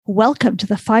Welcome to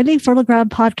the Finding Fertile Ground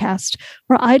podcast,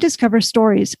 where I discover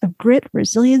stories of grit,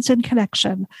 resilience, and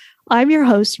connection. I'm your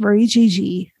host, Marie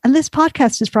GG, and this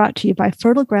podcast is brought to you by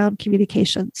Fertile Ground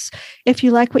Communications. If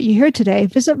you like what you hear today,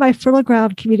 visit my Fertile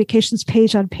Ground Communications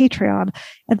page on Patreon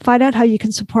and find out how you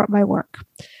can support my work.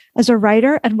 As a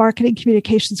writer and marketing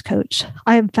communications coach,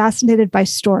 I am fascinated by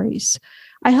stories.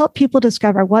 I help people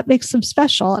discover what makes them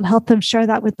special and help them share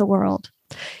that with the world.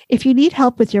 If you need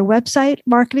help with your website,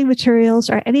 marketing materials,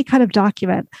 or any kind of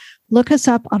document, look us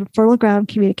up on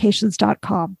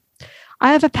fertilegroundcommunications.com.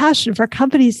 I have a passion for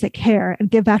companies that care and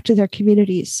give back to their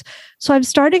communities. So I'm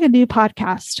starting a new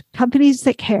podcast, Companies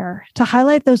That Care, to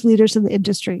highlight those leaders in the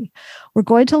industry. We're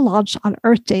going to launch on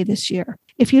Earth Day this year.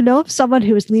 If you know of someone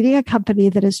who is leading a company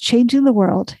that is changing the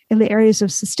world in the areas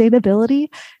of sustainability,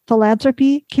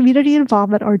 philanthropy, community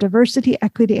involvement, or diversity,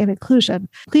 equity, and inclusion,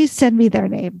 please send me their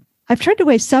name. I've turned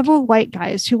away several white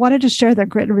guys who wanted to share their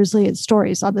grit and resilience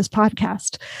stories on this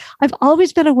podcast. I've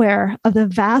always been aware of the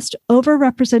vast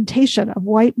overrepresentation of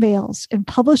white males in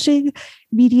publishing,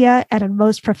 media, and in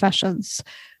most professions.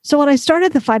 So when I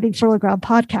started the Finding Fertile Ground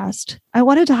podcast, I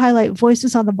wanted to highlight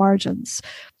voices on the margins,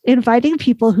 inviting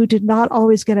people who did not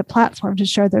always get a platform to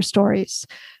share their stories.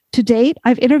 To date,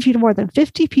 I've interviewed more than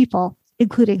 50 people,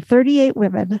 including 38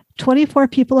 women, 24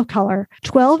 people of color,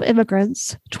 12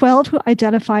 immigrants, 12 who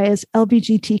identify as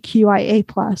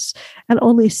LGBTQIA+, and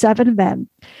only 7 men.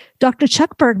 Dr.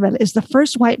 Chuck Bergman is the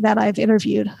first white man I've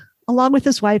interviewed, along with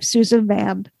his wife, Susan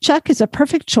Mann. Chuck is a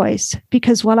perfect choice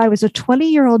because when I was a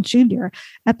 20-year-old junior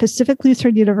at Pacific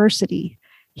Lutheran University,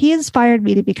 he inspired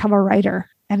me to become a writer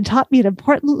and taught me an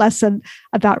important lesson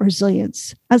about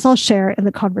resilience, as I'll share in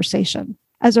the conversation.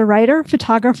 As a writer,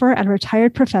 photographer, and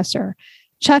retired professor,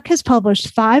 Chuck has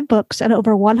published 5 books and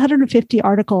over 150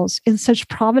 articles in such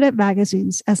prominent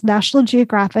magazines as National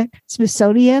Geographic,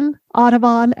 Smithsonian,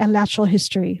 Audubon, and Natural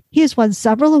History. He has won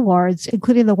several awards,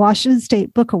 including the Washington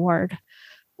State Book Award.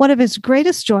 One of his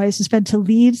greatest joys has been to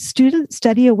lead student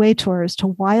study away tours to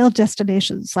wild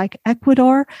destinations like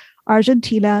Ecuador,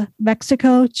 Argentina,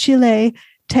 Mexico, Chile,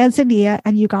 Tanzania,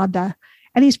 and Uganda.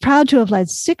 And he's proud to have led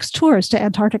 6 tours to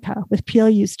Antarctica with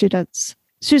PLU students.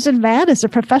 Susan Mann is a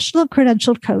professional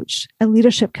credentialed coach and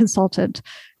leadership consultant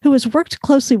who has worked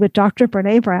closely with Dr.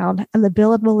 Brene Brown and the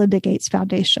Bill and Melinda Gates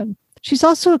Foundation. She's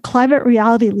also a climate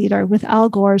reality leader with Al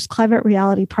Gore's Climate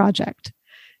Reality Project.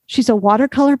 She's a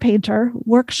watercolor painter,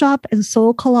 workshop and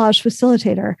soul collage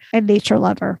facilitator, and nature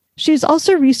lover. She's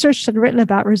also researched and written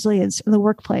about resilience in the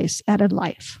workplace and in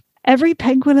life. Every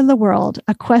Penguin in the World,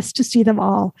 A Quest to See Them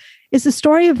All, is the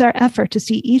story of their effort to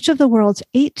see each of the world's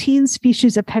 18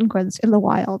 species of penguins in the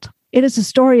wild. It is a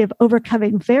story of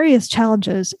overcoming various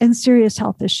challenges and serious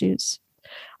health issues.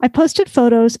 I posted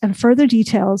photos and further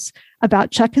details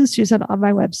about Chuck and Susan on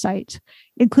my website,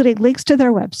 including links to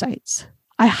their websites.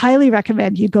 I highly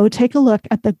recommend you go take a look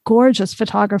at the gorgeous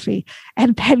photography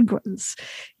and penguins.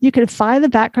 You can find the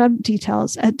background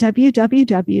details at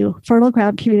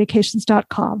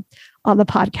www.fertilegroundcommunications.com on the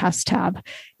podcast tab.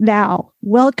 Now,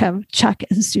 welcome Chuck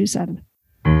and Susan.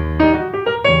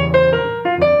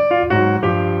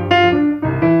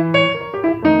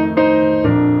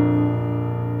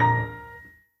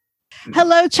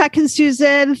 Hello, Chuck and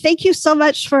Susan. Thank you so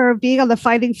much for being on the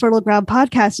Finding Fertile Ground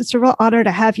podcast. It's a real honor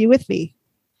to have you with me.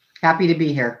 Happy to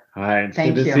be here. Hi, it's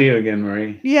good to see you again,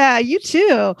 Marie. Yeah, you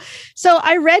too. So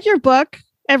I read your book,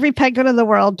 Every Penguin in the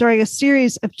World, during a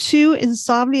series of 2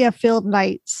 insomnia-filled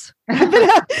nights.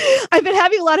 I've been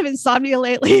having a lot of insomnia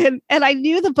lately, and I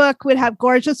knew the book would have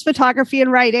gorgeous photography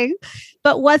and writing.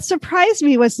 But what surprised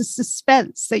me was the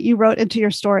suspense that you wrote into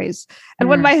your stories. And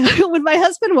when my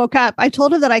husband woke up, I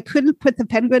told him that I couldn't put the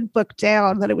Penguin book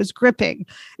down, that it was gripping.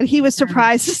 And he was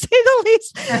surprised, to say the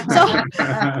least. So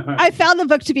I found the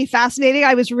book to be fascinating.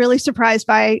 I was really surprised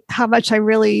by how much I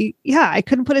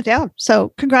couldn't put it down.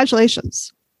 So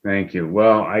congratulations. Thank you.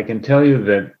 Well, I can tell you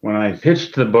that when I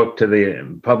pitched the book to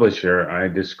the publisher, I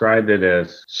described it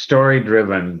as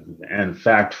story-driven and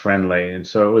fact-friendly. And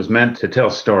so it was meant to tell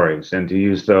stories and to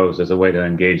use those as a way to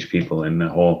engage people in the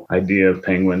whole idea of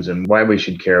penguins and why we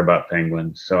should care about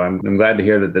penguins. So I'm glad to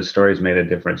hear that the story's made a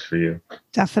difference for you.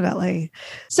 Definitely.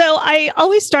 So I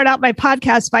always start out my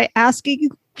podcast by asking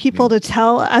people to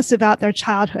tell us about their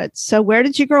childhood. So where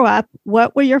did you grow up?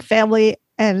 What were your family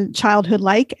and childhood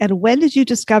like? And when did you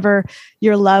discover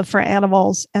your love for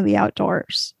animals and the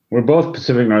outdoors? we're both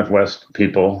Pacific Northwest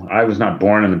people. I was not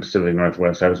born in the Pacific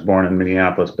Northwest. I was born in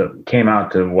Minneapolis, but came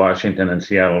out to Washington and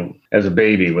Seattle as a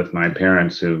baby with my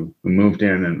parents who moved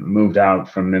in and moved out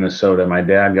from Minnesota. My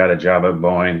dad got a job at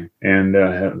Boeing and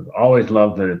have always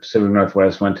loved the Pacific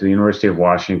Northwest, went to the University of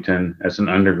Washington as an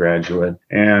undergraduate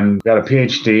and got a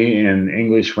PhD in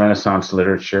English Renaissance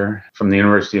literature from the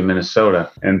University of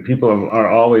Minnesota. And people are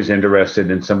always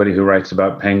interested in somebody who writes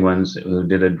about penguins, who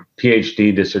did a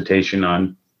PhD dissertation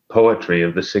on poetry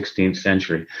of the 16th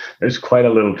century. There's quite a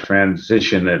little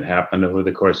transition that happened over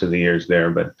the course of the years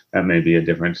there, but that may be a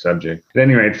different subject. At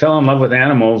any rate, I fell in love with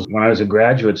animals when I was a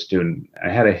graduate student. I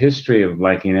had a history of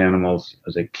liking animals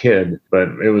as a kid, but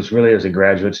it was really as a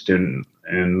graduate student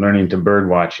and learning to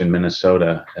birdwatch in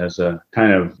Minnesota as a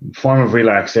kind of form of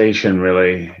relaxation,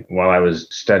 really, while I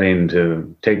was studying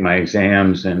to take my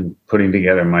exams and putting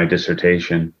together my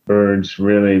dissertation. Birds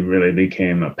really, really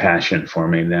became a passion for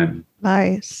me then.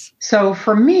 Nice. So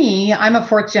for me, I'm a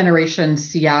fourth generation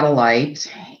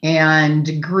Seattleite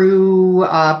and grew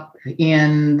up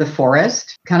in the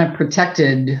forest, kind of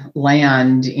protected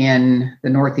land in the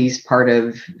northeast part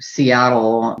of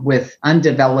Seattle with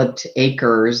undeveloped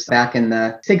acres back in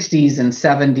the 60s and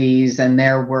 70s. And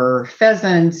there were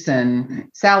pheasants and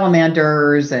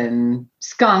salamanders and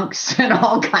skunks and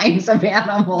all kinds of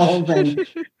animals and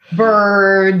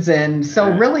birds. And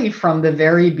so really from the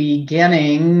very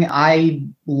beginning, I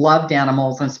loved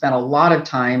animals and spent a lot of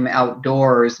time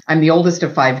outdoors. I'm the oldest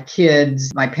of 5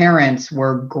 kids. My parents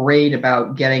were great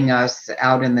about getting us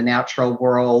out in the natural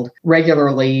world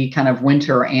regularly, kind of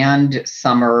winter and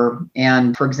summer.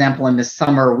 And for example, in the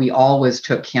summer, we always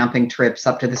took camping trips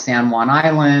up to the San Juan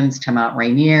Islands, to Mount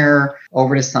Rainier,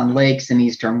 over to Sun Lakes in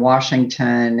eastern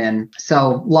Washington. And so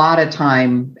a lot of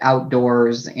time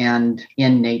outdoors and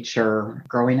in nature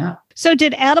growing up. So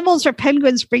did animals or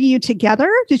penguins bring you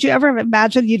together? Did you ever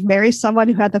imagine you'd marry someone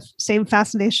who had the same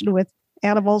fascination with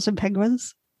animals and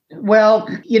penguins? Well,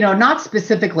 not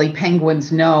specifically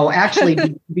penguins, no.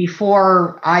 Actually,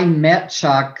 before I met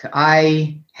Chuck,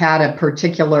 I had a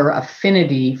particular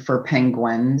affinity for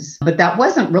penguins, but that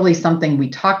wasn't really something we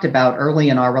talked about early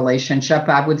in our relationship.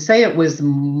 I would say it was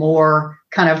more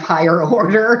kind of higher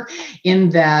order in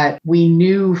that we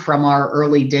knew from our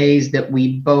early days that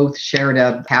we both shared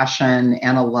a passion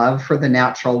and a love for the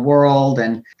natural world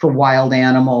and for wild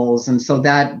animals. And so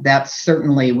that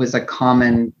certainly was a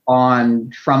common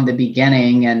bond from the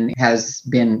beginning and has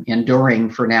been enduring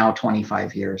for now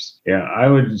 25 years. Yeah, I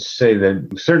would say that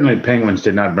certainly penguins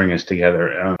did not bring us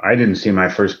together. I didn't see my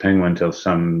first penguin till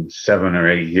some 7 or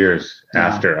 8 years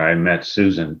after I met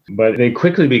Susan. But they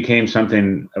quickly became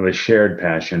something of a shared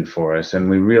passion for us.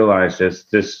 And we realized that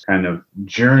this kind of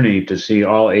journey to see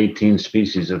all 18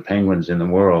 species of penguins in the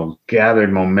world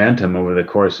gathered momentum over the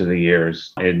course of the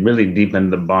years. It really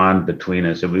deepened the bond between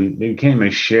us. It became a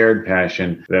shared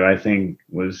passion that I think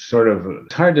was sort of,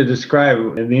 it's hard to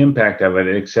describe the impact of it,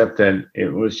 except that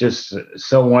it was just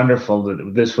so wonderful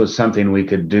that this was something we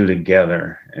could do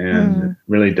together and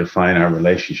really define our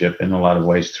relationship in a lot of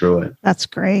ways through it. That's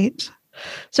great.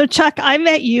 So Chuck, I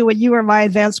met you when you were my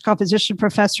advanced composition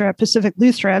professor at Pacific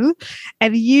Lutheran,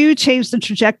 and you changed the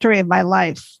trajectory of my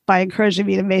life by encouraging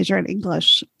me to major in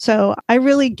English. So I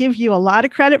really give you a lot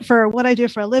of credit for what I do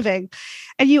for a living.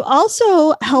 And you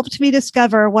also helped me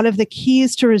discover one of the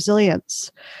keys to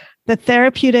resilience, the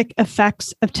therapeutic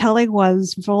effects of telling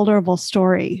one's vulnerable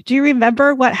story. Do you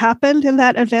remember what happened in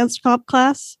that advanced comp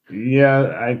class?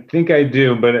 Yeah, I think I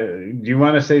do, but do you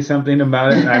want to say something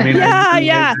about it? I mean,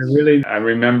 I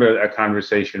remember a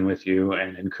conversation with you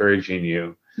and encouraging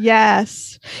you.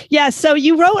 Yes. So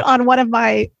you wrote on one of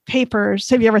my papers,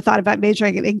 have you ever thought about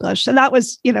majoring in English? And that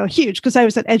was, huge because I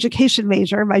was an education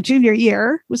major. My junior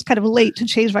year. It was kind of late to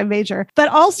change my major. But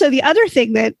also the other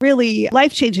thing that really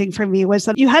life-changing for me was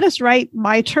that you had us write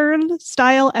my turn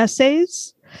style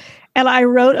essays. And I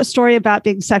wrote a story about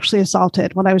being sexually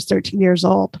assaulted when I was 13 years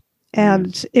old.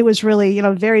 And it was really,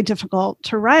 very difficult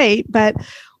to write. But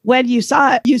when you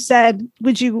saw it, you said,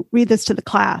 would you read this to the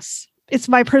class? It's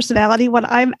my personality. When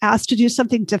I'm asked to do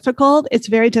something difficult, it's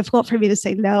very difficult for me to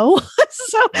say no.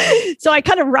 So I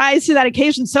kind of rise to that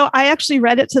occasion. So I actually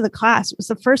read it to the class. It was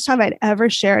the first time I'd ever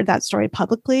shared that story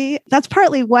publicly. That's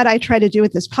partly what I try to do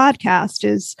with this podcast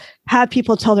is have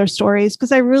people tell their stories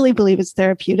because I really believe it's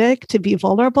therapeutic to be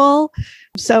vulnerable.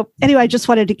 So anyway, I just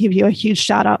wanted to give you a huge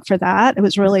shout out for that. It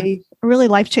was really really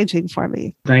life-changing for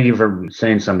me. Thank you for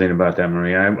saying something about that,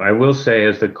 Maria. I will say,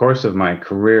 as the course of my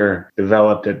career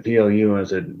developed at PLU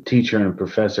as a teacher and a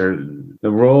professor,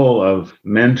 the role of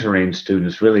mentoring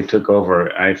students really took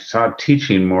over. I saw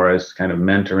teaching more as kind of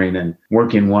mentoring and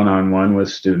working one-on-one with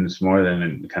students more than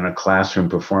in kind of classroom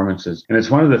performances. And it's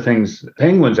one of the things,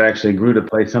 penguins actually grew to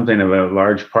play something of a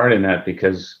large part in that,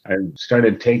 because I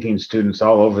started taking students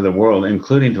all over the world,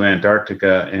 including to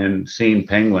Antarctica, and seeing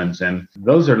penguins. And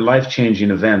those are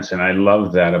life-changing events. And I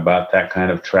love that about that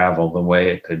kind of travel, the way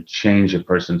it could change a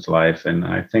person's life. And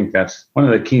I think that's one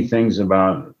of the key things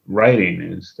about writing,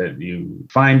 is that you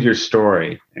find your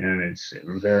story, and it's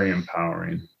very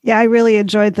empowering. Yeah, I really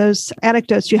enjoyed those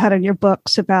anecdotes you had in your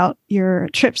books about your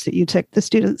trips that you took the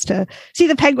students to see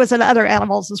the penguins and other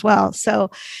animals as well. So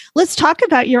let's talk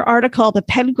about your article, The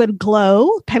Penguin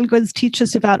Glow, Penguins Teach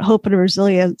Us About Hope and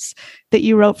Resilience, that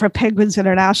you wrote for Penguins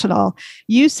International.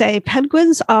 You say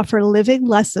penguins offer living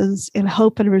lessons in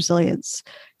hope and resilience.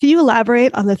 Can you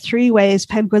elaborate on the 3 ways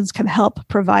penguins can help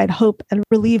provide hope and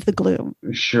relieve the gloom?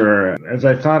 Sure. As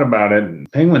I thought about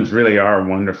it, penguins really are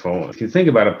wonderful. If you think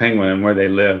about a penguin and where they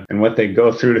live and what they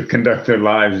go through to conduct their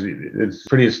lives, it's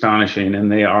pretty astonishing.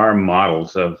 And they are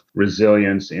models of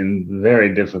resilience in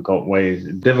very difficult ways,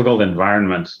 difficult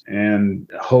environments, and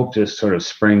hope just sort of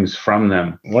springs from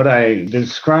them. What I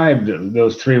described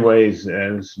those 3 ways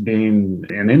as being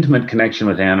an intimate connection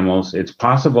with animals. It's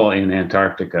possible in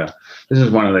Antarctica. This is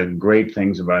one of the great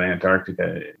things about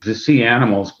Antarctica, to see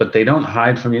animals, but they don't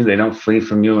hide from you. They don't flee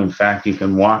from you. In fact, you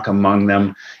can walk among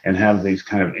them and have these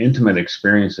kind of intimate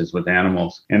experiences with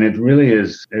animals. And it really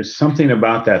is, there's something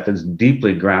about that that's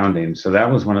deeply grounding. So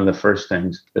that was one of the first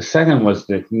things. The second was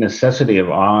the necessity of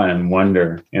awe and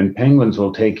wonder. And penguins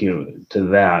will take you to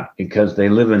that, because they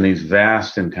live in these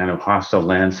vast and kind of hostile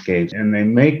landscapes, and they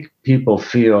make people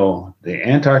feel, the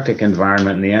Antarctic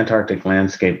environment and the Antarctic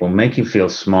landscape will make you feel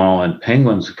small, and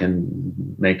penguins can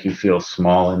make you feel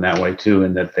small in that way too,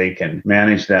 and that they can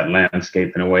manage that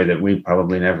landscape in a way that we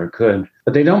probably never could.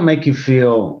 But they don't make you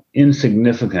feel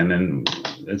insignificant, and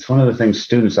it's one of the things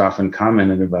students often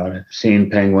commented about it, seeing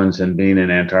penguins and being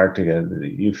in Antarctica.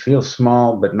 You feel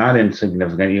small, but not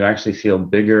insignificant. You actually feel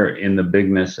bigger in the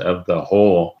bigness of the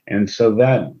whole. And so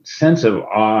that sense of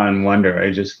awe and wonder,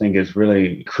 I just think is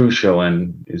really crucial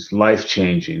and is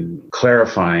life-changing,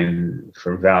 clarifying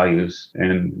for values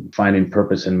and finding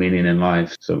purpose and meaning in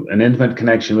life. So an intimate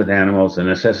connection with animals, the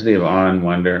necessity of awe and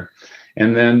wonder,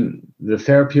 and then the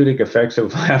therapeutic effects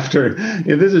of laughter.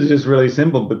 Yeah, this is just really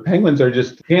simple, but penguins are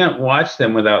just, can't watch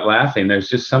them without laughing. There's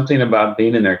just something about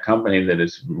being in their company that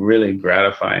is really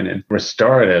gratifying and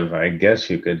restorative, I guess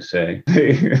you could say.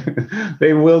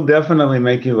 They will definitely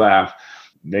make you laugh.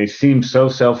 They seem so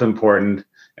self-important,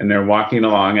 and they're walking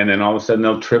along, and then all of a sudden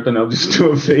they'll trip and they'll just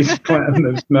do a face plant in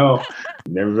the snow.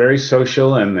 They're very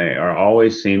social, and they are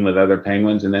always seen with other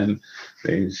penguins, and then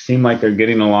they seem like they're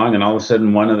getting along, and all of a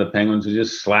sudden one of the penguins will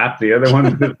just slap the other one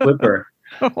with a flipper.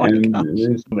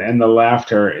 And the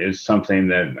laughter is something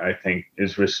that I think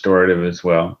is restorative as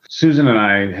well. Susan and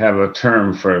I have a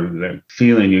term for the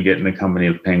feeling you get in the company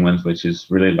of penguins, which is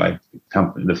really like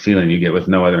the feeling you get with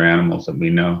no other animals that we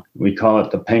know. We call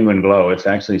it the penguin glow. It's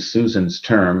actually Susan's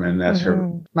term, and that's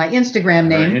my Instagram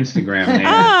name. Her Instagram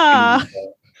name.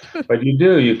 But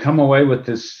you come away with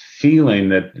this feeling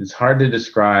that it's hard to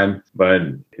describe, but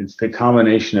it's the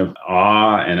combination of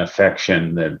awe and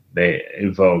affection that they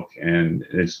evoke, and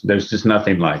there's just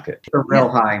nothing like it. A real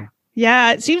high.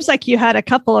 Yeah, it seems like you had a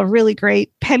couple of really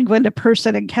great penguin to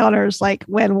person encounters, like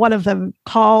when one of them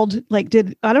called,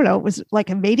 it was like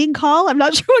a mating call. I'm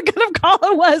not sure what kind of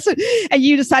call it was. And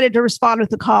you decided to respond with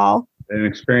the call. An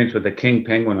experience with the king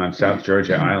penguin on South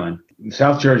Georgia Island.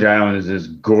 South Georgia Island is this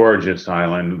gorgeous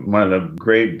island. One of the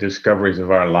great discoveries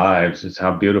of our lives is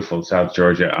how beautiful South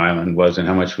Georgia Island was and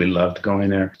how much we loved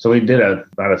going there. So we did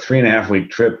about a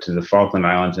 3.5-week trip to the Falkland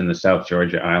Islands in the South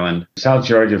Georgia Island. South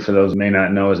Georgia, for those who may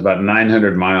not know, is about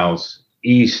 900 miles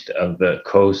east of the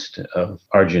coast of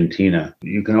Argentina.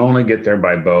 You can only get there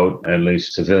by boat, at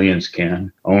least civilians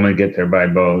can only get there by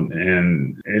boat.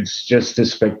 And it's just a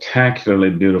spectacularly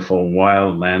beautiful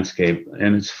wild landscape,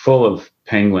 and it's full of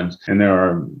penguins. And there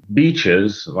are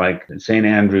beaches like St.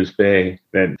 Andrews Bay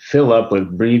that fill up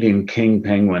with breeding king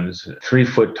penguins,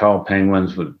 3-foot tall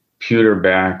penguins with pewter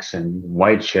backs and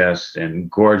white chests and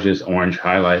gorgeous orange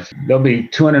highlights. There'll be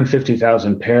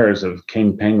 250,000 pairs of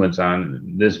king penguins on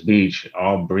this beach,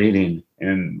 all breeding.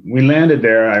 And we landed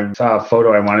there. I saw a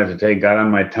photo I wanted to take, got on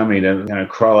my tummy to kind of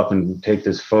crawl up and take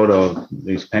this photo of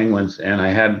these penguins. And I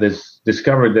had this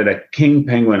discovered that a king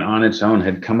penguin on its own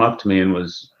had come up to me and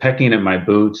was pecking at my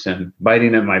boots and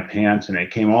biting at my pants. And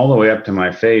it came all the way up to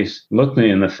my face, looked me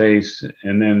in the face,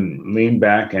 and then leaned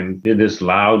back and did this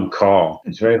loud call.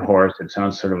 It's very hoarse. It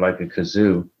sounds sort of like a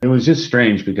kazoo. It was just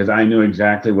strange because I knew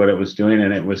exactly what it was doing,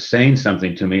 and it was saying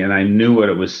something to me, and I knew what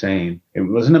it was saying. It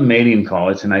wasn't a mating call.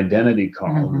 It's an identity call.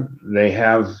 Mm-hmm. They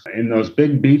have, in those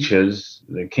big beaches,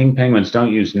 the king penguins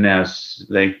don't use nests.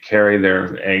 They carry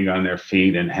their egg on their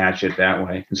feet and hatch it that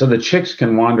way. And so the chicks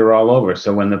can wander all over.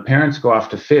 So when the parents go off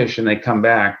to fish and they come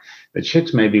back, the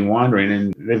chicks may be wandering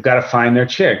and they've got to find their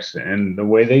chicks. And the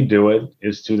way they do it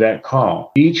is through that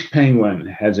call. Each penguin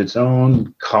has its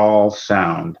own call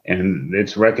sound, and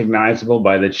it's recognizable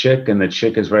by the chick, and the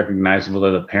chick is recognizable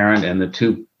to the parent, and the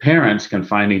two parents can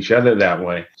find each other that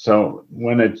way. So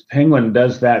when a penguin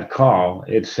does that call,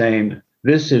 it's saying,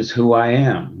 this is who I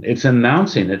am. It's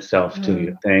announcing itself to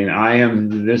you,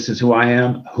 saying, this is who I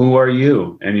am. Who are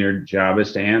you? And your job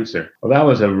is to answer. Well, that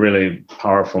was a really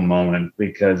powerful moment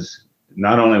because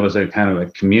not only was it kind of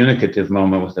a communicative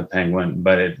moment with the penguin,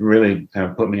 but it really kind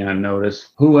of put me on notice.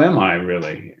 Who am I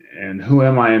really? And who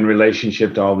am I in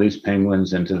relationship to all these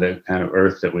penguins and to the kind of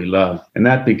earth that we love? And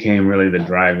that became really the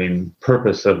driving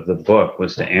purpose of the book,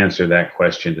 was to answer that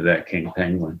question to that king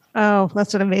penguin. Oh,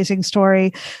 that's an amazing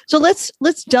story. So let's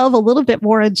delve a little bit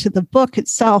more into the book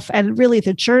itself and really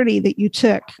the journey that you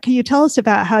took. Can you tell us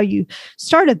about how you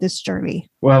started this journey?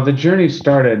 Well, the journey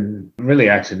started really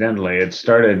accidentally. It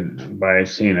started by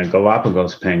seeing a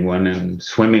Galapagos penguin and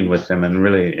swimming with them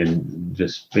and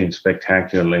just being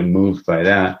spectacularly moved by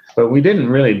that. But we didn't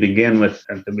really begin at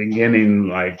the beginning,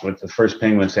 like with the first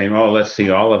penguin saying, oh, let's see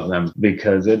all of them,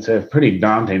 because it's a pretty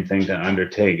daunting thing to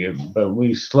undertake. But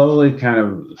we slowly kind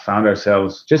of found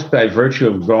ourselves, just by virtue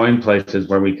of going places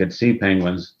where we could see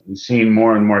penguins, seeing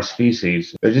more and more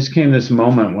species. There just came this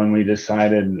moment when we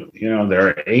decided, there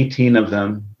are 18 of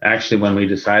them. Actually, when we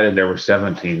decided there were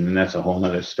 17, and that's a whole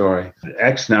nother story.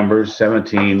 X numbers,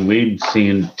 17, we'd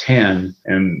seen 10,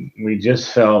 and we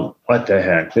just felt, what the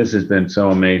heck? This has been so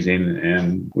amazing,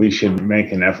 and we should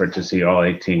make an effort to see all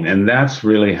 18. And that's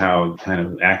really how it kind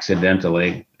of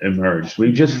accidentally emerged.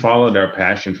 We just followed our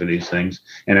passion for these things,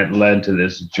 and it led to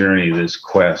this journey, this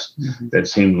quest that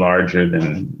seemed larger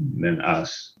than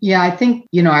us. Yeah, I think,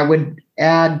 I would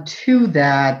add to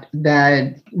that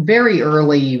very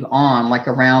early on, like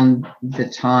around the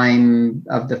time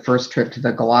of the first trip to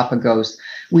the Galapagos,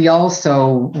 we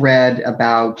also read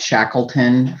about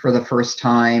Shackleton for the first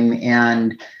time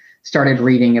and started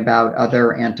reading about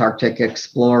other Antarctic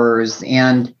explorers.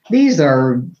 And these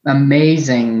are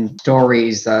amazing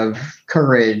stories of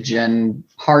courage and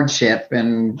hardship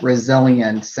and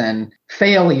resilience and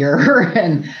failure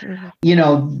and,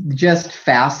 just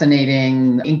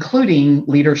fascinating, including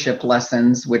leadership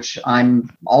lessons, which I'm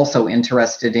also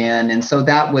interested in. And so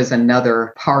that was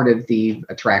another part of the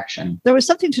attraction. There was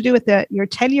something to do with your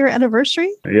 10-year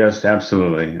anniversary? Yes,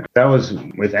 absolutely. That was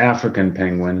with African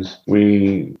penguins.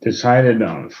 We decided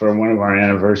for one of our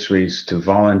anniversaries to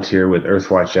volunteer with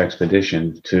Earthwatch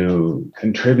Expedition to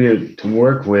contribute, to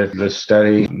work with the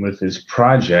study, with this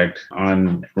project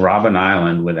on Robben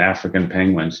Island with African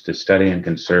penguins, to study and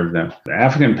conserve them. The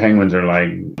African penguins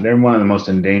they're one of the most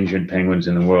endangered penguins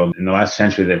in the world. In the last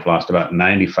century, they've lost about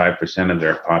 95% of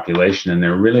their population, and they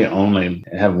really only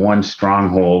have one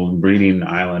stronghold breeding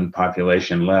island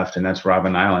population left, and that's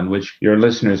Robben Island, which your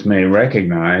listeners may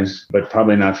recognize, but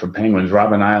probably not for penguins.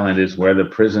 Robben Island is where the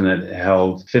prison that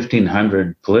held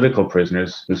 1,500 political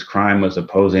prisoners whose crime was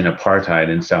opposing apartheid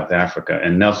in South Africa.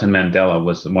 And Nelson Mandela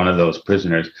was one of those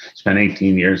prisoners, spent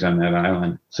 18 years on that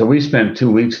island. So we spent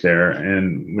 2 weeks there,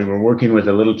 and we were working with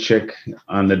a little chick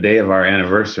on the day of our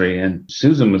anniversary. And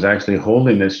Susan was actually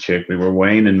holding this chick. We were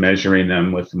weighing and measuring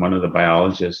them with one of the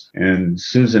biologists. And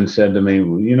Susan said to me,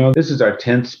 this is our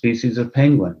 10th species of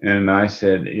penguin. And I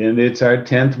said, and it's our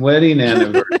 10th wedding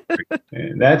anniversary.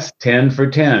 That's 10 for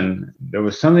 10. There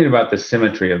was something about the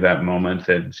symmetry of that moment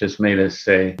that just made us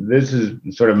say, this is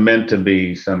sort of meant to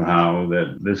be somehow,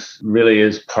 that this really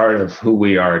is part of who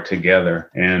we are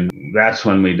together. And that's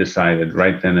when we decided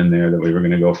right then and there that we were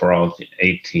going to go for all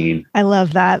 18. I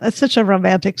love that. That's such a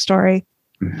romantic story.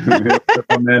 It's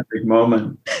a romantic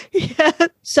moment. Yeah.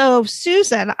 So,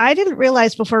 Susan, I didn't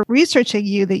realize before researching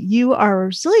you that you are a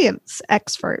resilience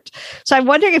expert. So I'm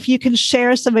wondering if you can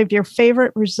share some of your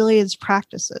favorite resilience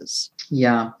practices.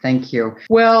 Yeah, thank you.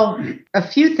 Well, a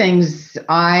few things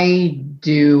I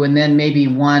do, and then maybe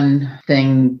one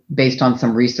thing based on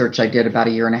some research I did about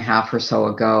a year and a half or so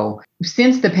ago.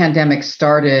 Since the pandemic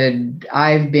started,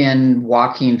 I've been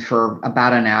walking for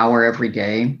about an hour every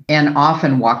day and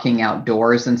often walking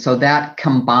outdoors. And so that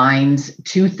combines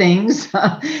two things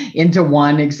into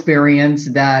one experience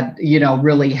that,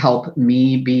 really help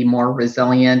me be more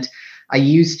resilient. I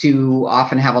used to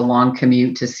often have a long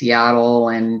commute to Seattle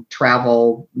and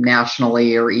travel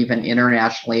nationally or even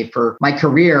internationally for my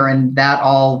career. And that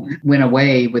all went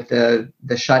away with the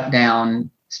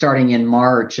shutdown starting in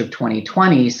March of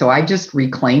 2020. So I just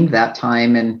reclaimed that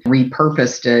time and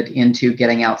repurposed it into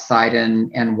getting outside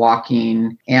and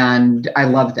walking. And I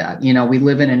love that. We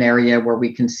live in an area where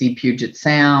we can see Puget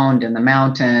Sound and the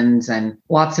mountains and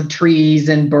lots of trees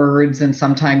and birds and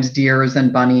sometimes deers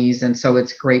and bunnies. And so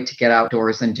it's great to get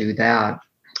outdoors and do that.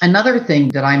 Another thing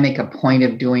that I make a point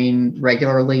of doing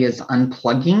regularly is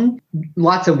unplugging.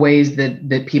 Lots of ways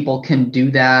that people can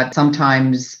do that.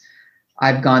 Sometimes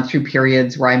I've gone through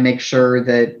periods where I make sure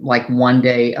that like one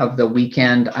day of the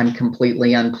weekend, I'm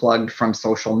completely unplugged from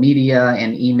social media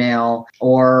and email,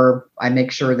 or I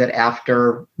make sure that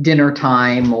after dinner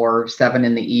time or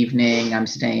 7 p.m, I'm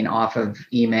staying off of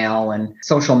email and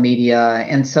social media.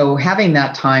 And so having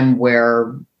that time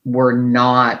where we're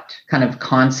not kind of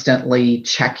constantly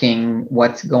checking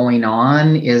what's going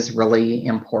on is really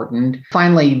important.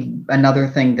 Finally, another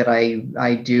thing that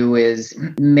I do is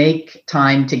make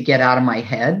time to get out of my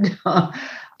head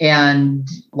and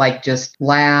like just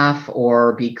laugh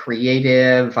or be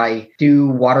creative. I do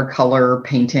watercolor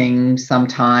painting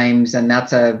sometimes, and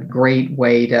that's a great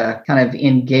way to kind of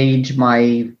engage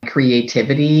my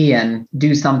creativity and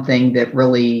do something that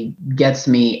really gets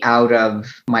me out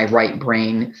of my right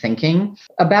brain thinking.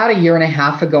 About a year and a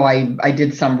half ago, I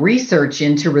did some research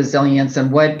into resilience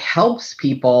and what helps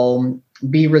people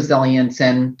be resilient.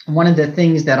 And one of the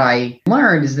things that I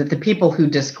learned is that the people who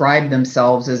describe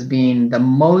themselves as being the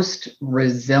most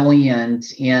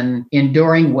resilient in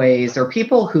enduring ways are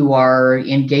people who are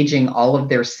engaging all of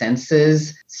their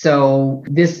senses. So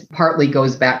this partly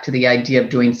goes back to the idea of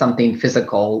doing something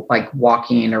physical, like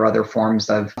walking or other forms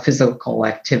of physical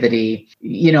activity,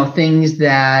 things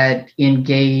that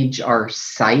engage our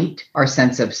sight, our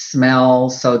sense of smell.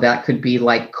 So that could be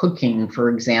like cooking, for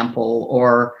example,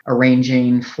 or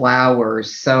arranging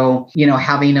flowers. So,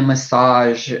 having a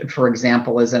massage, for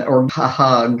example, or a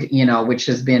hug, which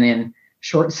has been in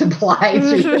short supply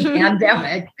through the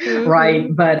pandemic,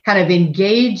 right? But kind of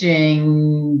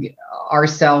engaging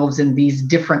ourselves in these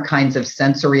different kinds of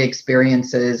sensory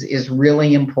experiences is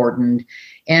really important.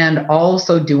 And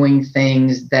also doing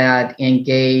things that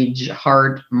engage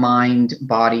heart, mind,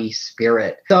 body,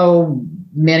 spirit. So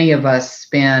many of us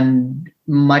spend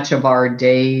much of our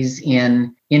days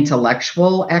in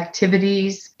intellectual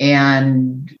activities,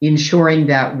 and ensuring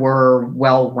that we're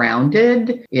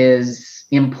well-rounded is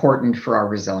important for our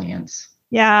resilience.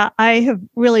 Yeah, I have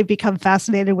really become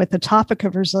fascinated with the topic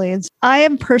of resilience. I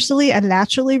am personally a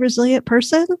naturally resilient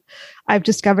person. I've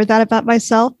discovered that about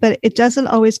myself, but it doesn't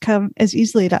always come as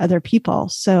easily to other people.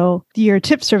 So your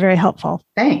tips are very helpful.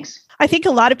 Thanks. I think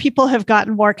a lot of people have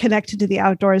gotten more connected to the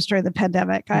outdoors during the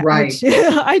pandemic. Right.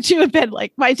 I too have been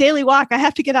like my daily walk. I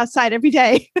have to get outside every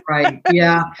day. Right.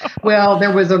 Yeah. Well,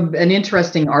 there was an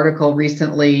interesting article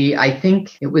recently. I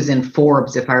think it was in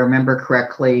Forbes, if I remember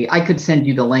correctly. I could send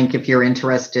you the link if you're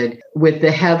interested, with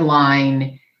the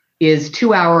headline, "Is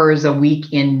 2 hours a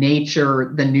week in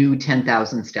nature the new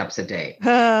 10,000 steps a day?"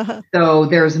 So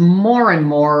there's more and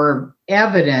more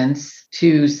evidence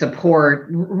to support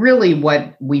really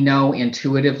what we know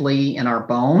intuitively in our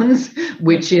bones,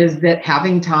 which is that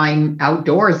having time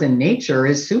outdoors in nature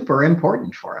is super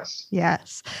important for us.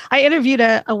 Yes. I interviewed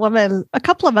a woman a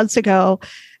couple of months ago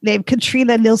named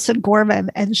Katrina Nilsson Gorman,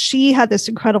 and she had this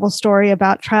incredible story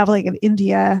about traveling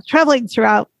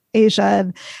throughout Asia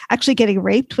and actually getting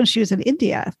raped when she was in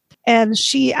India. And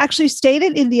she actually stayed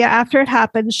in India after it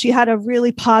happened. She had a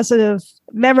really positive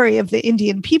memory of the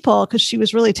Indian people because she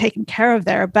was really taken care of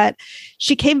there. But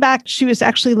she came back. She was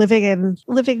actually living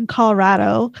in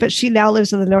Colorado, but she now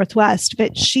lives in the Northwest.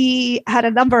 But she had a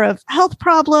number of health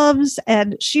problems,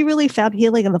 and she really found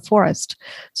healing in the forest.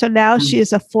 So now she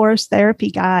is a forest therapy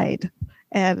guide.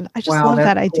 And I just love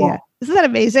that idea. Cool. Isn't that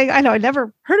amazing? I know I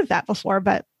never heard of that before,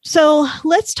 but So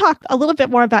let's talk a little bit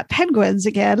more about penguins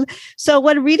again. So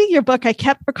when reading your book, I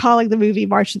kept recalling the movie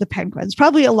March of the Penguins.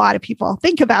 Probably a lot of people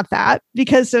think about that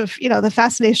because of, the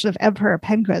fascination of emperor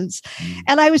penguins.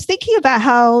 And I was thinking about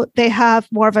how they have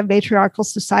more of a matriarchal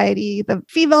society. The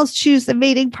females choose the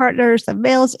mating partners, the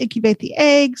males incubate the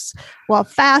eggs while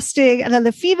fasting, and then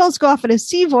the females go off on a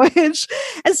sea voyage.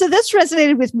 And so this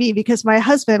resonated with me because my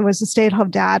husband was a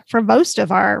stay-at-home dad for most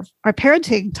of our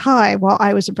parenting time while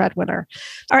I was a breadwinner.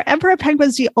 Are emperor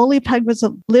penguins the only penguins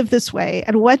that live this way?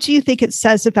 And what do you think it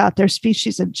says about their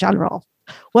species in general?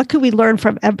 What can we learn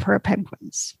from emperor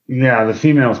penguins? Yeah, the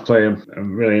females play a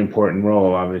really important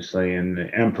role, obviously, in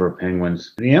the emperor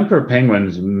penguins. The emperor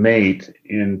penguins mate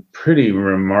in pretty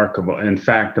remarkable, in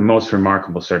fact, the most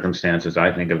remarkable circumstances,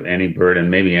 I think, of any bird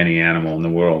and maybe any animal in the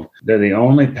world. They're the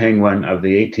only penguin of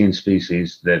the 18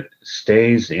 species that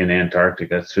stays in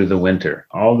Antarctica through the winter.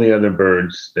 All the other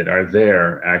birds that are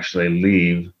there actually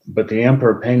leave, but the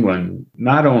emperor penguin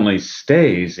not only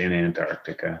stays in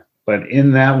Antarctica, but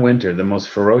in that winter, the most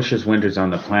ferocious winters on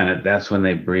the planet, that's when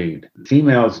they breed.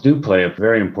 Females do play a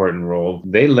very important role.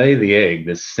 They lay the egg,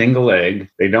 this single egg.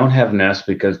 They don't have nests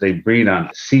because they breed on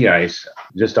sea ice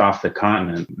just off the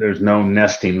continent. There's no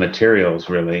nesting materials,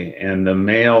 really. And the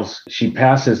males, she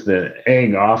passes the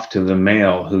egg off to the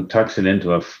male who tucks it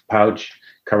into a pouch,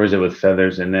 covers it with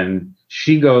feathers, and then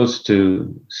she goes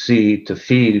to sea to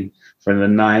feed for the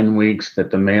 9 weeks that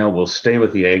the male will stay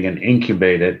with the egg and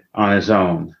incubate it on his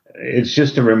own. It's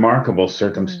just a remarkable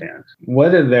circumstance.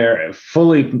 Whether they're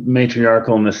fully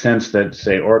matriarchal in the sense that,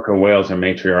 say, orca whales are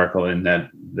matriarchal in that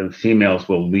the females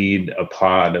will lead a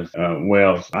pod of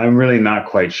whales, I'm really not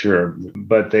quite sure.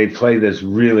 But they play this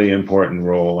really important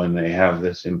role and they have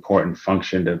this important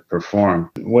function to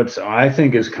perform. What I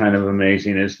think is kind of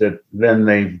amazing is that then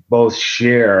they both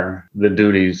share the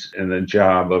duties and the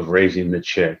job of raising the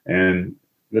chick. And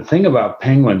the thing about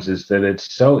penguins is that it's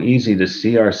so easy to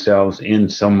see ourselves in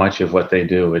so much of what they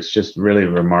do. It's just really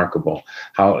remarkable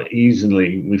how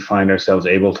easily we find ourselves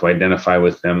able to identify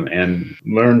with them and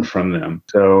learn from them.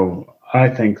 So I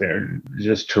think they're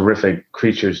just terrific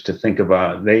creatures to think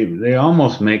about. They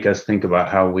almost make us think about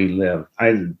how we live.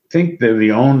 I think they're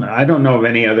I don't know of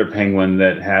any other penguin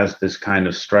that has this kind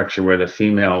of structure where the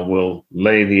female will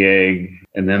lay the egg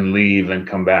and then leave and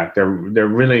come back. They're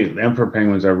really, emperor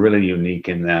penguins are really unique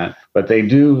in that. But they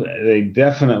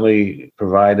definitely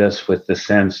provide us with the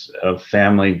sense of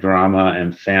family drama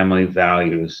and family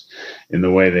values in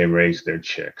the way they raise their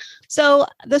chicks. So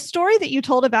the story that you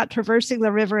told about traversing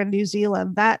the river in New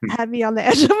Zealand, that had me on the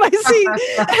edge of my seat.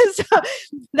 And so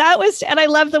and I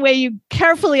love the way you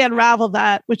carefully unraveled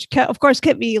that, which of course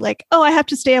kept me like, oh, I have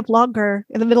to stay up longer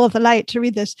in the middle of the night to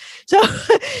read this.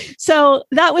 So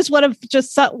that was one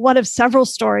of several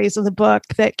stories in the book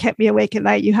that kept me awake at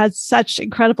night. You had such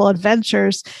incredible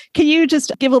adventures. Can you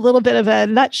just give a little bit of a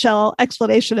nutshell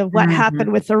explanation of what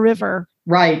happened with the river?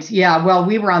 Right. Yeah. Well,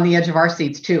 we were on the edge of our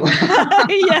seats too.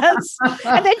 Yes.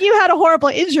 And then you had a horrible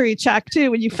injury check too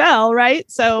when you fell, right?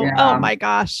 So, Oh my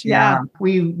gosh. Yeah.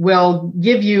 We will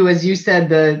give you, as you said,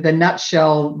 the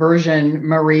nutshell version,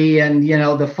 Marie, and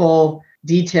the full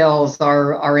details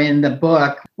are in the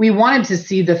book. We wanted to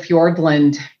see the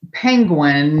Fiordland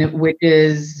penguin, which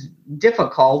is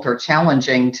difficult or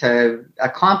challenging to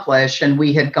accomplish. And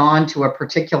we had gone to a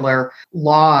particular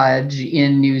lodge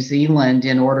in New Zealand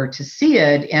in order to see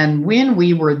it. And when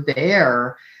we were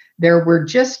there were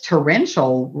just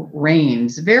torrential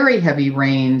rains, very heavy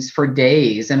rains for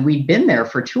days. And we'd been there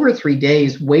for 2 or 3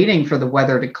 days waiting for the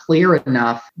weather to clear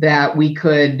enough that we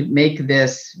could make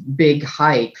this big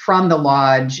hike from the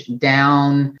lodge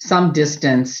down some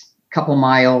distance, couple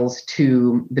miles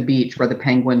to the beach where the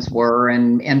penguins were.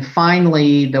 And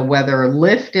finally, the weather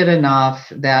lifted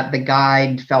enough that the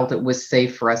guide felt it was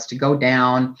safe for us to go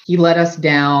down. He let us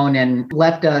down and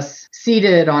left us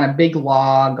seated on a big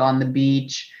log on the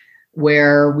beach,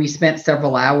 where we spent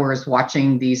several hours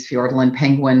watching these Fiordland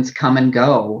penguins come and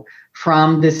go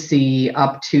from the sea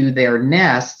up to their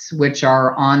nests, which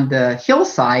are on the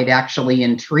hillside, actually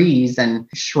in trees and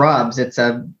shrubs. It's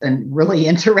a really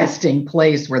interesting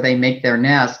place where they make their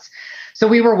nests. So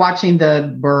we were watching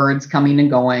the birds coming and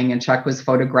going, and Chuck was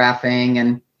photographing.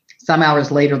 And some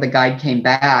hours later, the guide came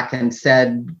back and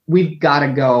said, "We've got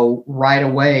to go right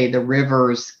away. The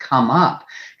river's come up,"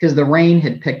 because the rain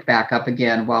had picked back up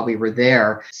again while we were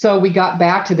there. So we got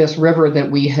back to this river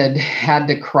that we had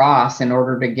to cross in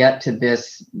order to get to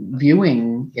this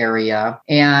viewing area.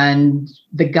 And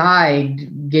the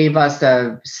guide gave us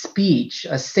a speech,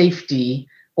 a safety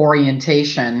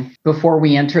orientation before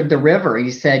we entered the river.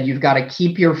 He said, "You've got to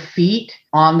keep your feet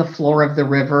on the floor of the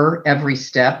river every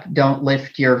step. Don't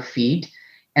lift your feet.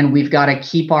 and we've got to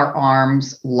keep our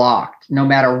arms locked. No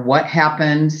matter what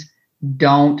happens,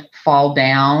 don't fall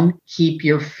down. Keep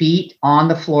your feet on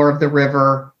the floor of the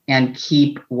river and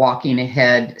keep walking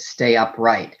ahead. Stay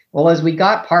upright. Well, as we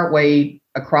got partway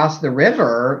across the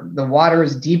river, the water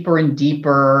is deeper and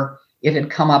deeper. It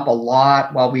had come up a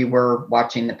lot while we were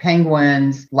watching the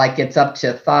penguins, like it's up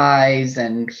to thighs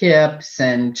and hips.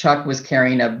 And Chuck was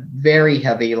carrying a very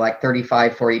heavy, like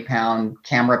 35, 40-pound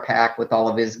camera pack with all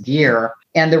of his gear.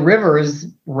 And the river is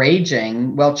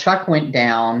raging. Well, Chuck went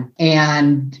down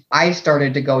and I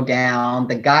started to go down.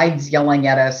 The guide's yelling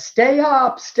at us, stay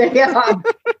up, stay up.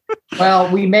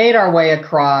 Well, we made our way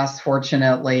across,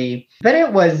 fortunately, but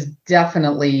it was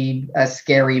definitely a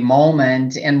scary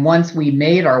moment. And once we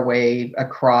made our way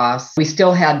across, we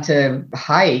still had to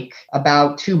hike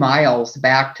about 2 miles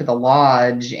back to the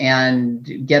lodge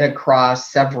and get across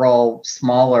several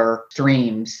smaller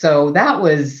streams. So that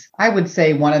was, I would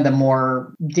say, one of the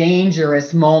more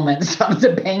dangerous moments of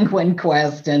the penguin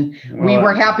quest. And we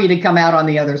were happy to come out on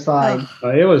the other side.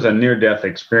 It was a near-death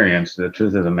experience, the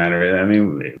truth of the matter. I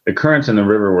mean, the currents in the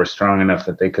river were strong enough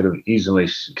that they could have easily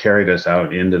carried us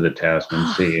out into the Tasman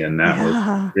Sea. And that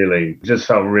was really, just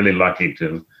felt really lucky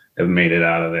to have made it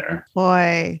out of there.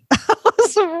 Boy.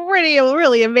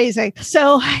 Really amazing.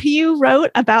 So you wrote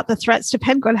about the threats to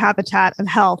penguin habitat and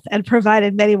health and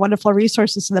provided many wonderful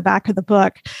resources in the back of the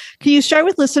book. Can you share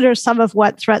with listeners some of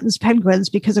what threatens penguins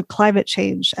because of climate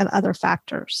change and other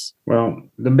factors? Well,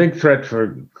 the big threat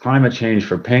for climate change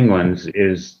for penguins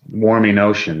is warming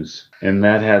oceans, and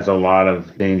that has a lot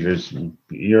of dangers.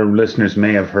 Your listeners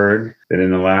may have heard that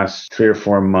in the last 3 or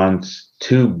 4 months,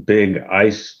 2 big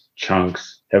ice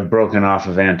chunks have broken off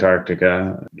of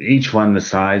Antarctica, each one the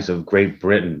size of Great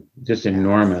Britain, just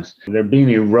enormous. They're being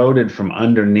eroded from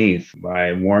underneath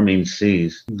by warming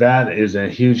seas. That is a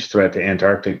huge threat to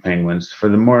Antarctic penguins. For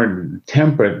the more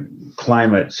temperate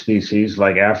climate species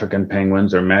like African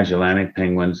penguins or Magellanic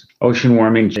penguins, ocean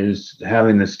warming is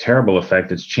having this terrible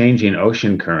effect. It's changing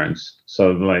ocean currents.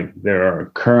 So like there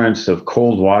are currents of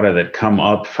cold water that come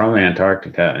up from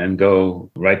Antarctica and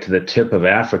go right to the tip of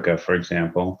Africa, for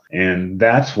example. And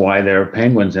that's why there are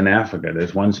penguins in Africa.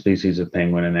 There's one species of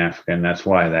penguin in Africa, and that's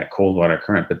why that cold water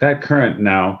current. But that current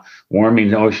now,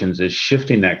 warming oceans, is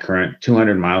shifting that current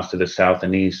 200 miles to the south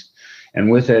and east.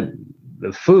 And with it,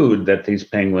 the food that these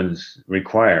penguins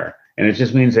require. And it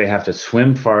just means they have to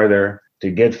swim farther to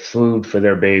get food for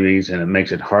their babies, and it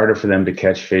makes it harder for them to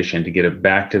catch fish and to get it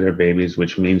back to their babies,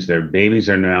 which means their babies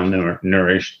are now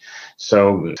nourished.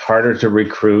 So it's harder to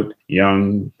recruit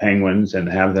young penguins and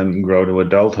have them grow to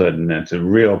adulthood, and that's a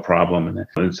real problem. And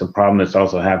it's a problem that's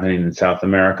also happening in South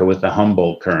America with the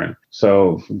Humboldt current.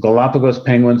 So Galapagos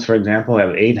penguins, for example,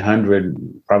 have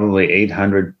probably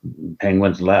 800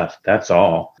 penguins left. That's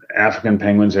all. African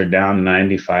penguins are down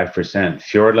 95%.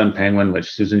 Fiordland penguin, which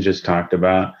Susan just talked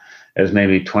about, has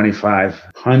maybe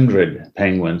 2,500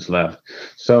 penguins left.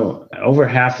 So over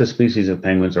half the species of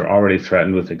penguins are already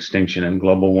threatened with extinction, and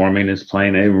global warming is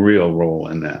playing a real role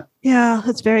in that. Yeah,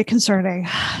 that's very concerning.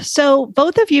 So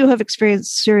both of you have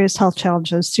experienced serious health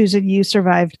challenges. Susan, you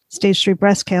survived stage 3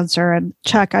 breast cancer. And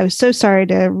Chuck, I was so sorry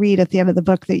to read at the end of the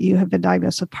book that you have been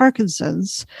diagnosed with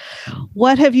Parkinson's.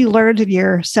 What have you learned in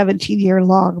your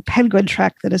 17-year-long penguin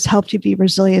trek that has helped you be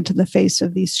resilient in the face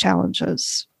of these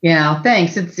challenges? Yeah,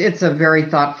 thanks. It's a very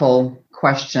thoughtful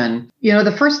question. You know,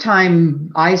 the first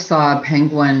time I saw a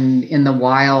penguin in the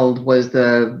wild was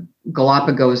the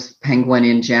Galapagos penguin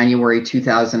in January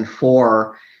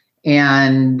 2004.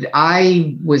 And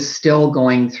I was still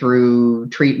going through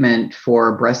treatment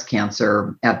for breast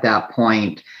cancer at that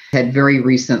point. Had very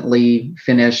recently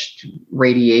finished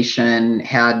radiation,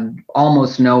 had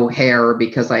almost no hair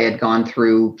because I had gone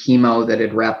through chemo that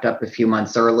had wrapped up a few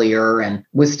months earlier, and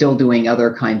was still doing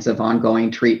other kinds of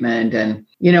ongoing treatment. And,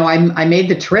 you know, I made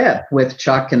the trip with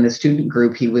Chuck and the student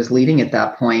group he was leading at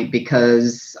that point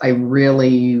because I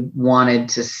really wanted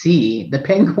to see the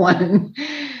penguin.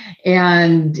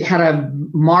 And had a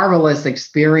marvelous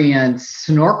experience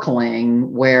snorkeling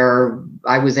where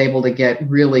I was able to get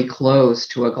really close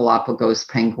to a Galapagos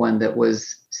penguin that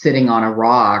was sitting on a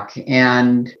rock.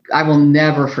 And I will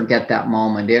never forget that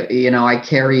moment. I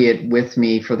carry it with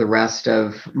me for the rest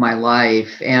of my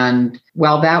life. And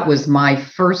while that was my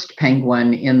first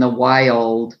penguin in the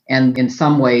wild, and in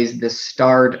some ways the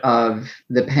start of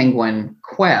the penguin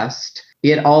quest,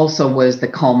 it also was the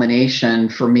culmination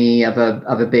for me of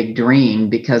a big dream,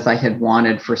 because I had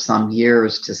wanted for some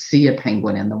years to see a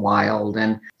penguin in the wild.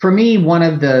 And for me, one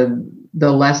of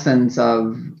the lessons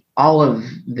of all of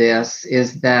this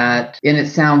is that, and it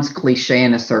sounds cliche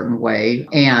in a certain way,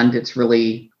 and it's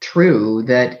really true,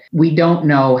 that we don't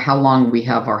know how long we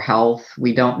have our health.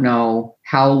 We don't know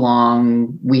how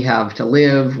long we have to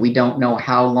live. We don't know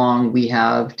how long we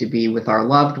have to be with our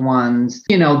loved ones.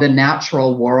 The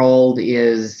natural world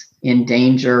is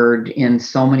endangered in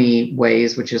so many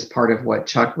ways, which is part of what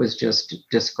Chuck was just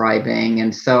describing.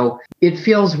 And so it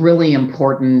feels really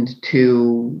important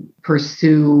to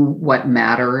pursue what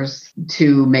matters,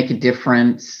 to make a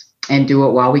difference, and do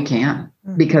it while we can,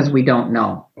 because we don't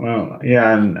know. Well,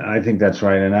 yeah, and I think that's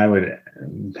right. And I would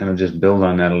kind of just build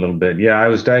on that a little bit. Yeah, I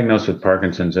was diagnosed with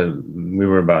Parkinson's. We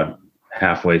were about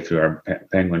halfway through our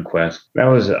penguin quest. That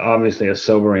was obviously a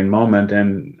sobering moment,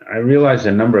 and I realized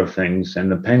a number of things,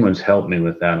 and the penguins helped me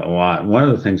with that a lot. One of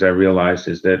the things I realized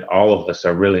is that all of us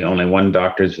are really only one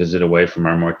doctor's visit away from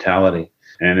our mortality.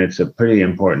 And it's a pretty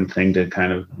important thing to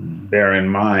kind of bear in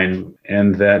mind,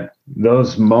 and that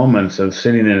those moments of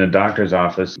sitting in a doctor's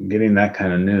office, getting that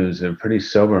kind of news, are pretty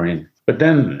sobering. But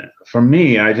then for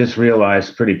me, I just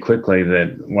realized pretty quickly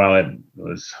that while it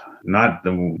was not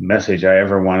the message I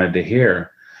ever wanted to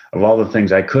hear, of all the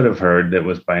things I could have heard, that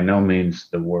was by no means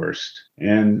the worst.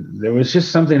 And there was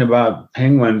just something about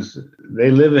penguins.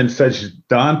 They live in such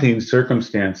daunting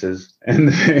circumstances, and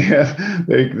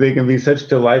they can be such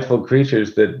delightful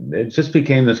creatures that it just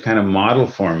became this kind of model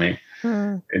for me.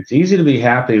 It's easy to be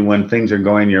happy when things are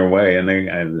going your way.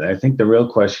 And I think the real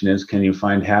question is, can you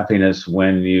find happiness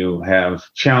when you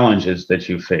have challenges that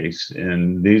you face?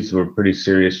 And these were pretty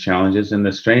serious challenges. And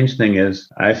the strange thing is,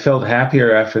 I felt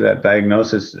happier after that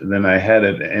diagnosis than I had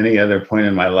at any other point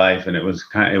in my life. And it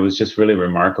was just really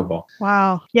remarkable.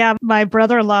 Wow. Yeah. My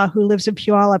brother-in-law, who lives in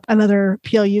Puyallup, another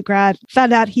PLU grad,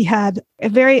 found out he had a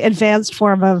very advanced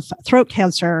form of throat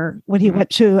cancer when he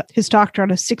went to his doctor on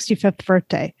his 65th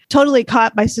birthday. Totally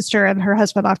caught my sister and her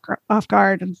husband off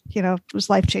guard, and it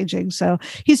was life-changing. So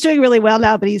he's doing really well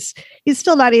now, but he's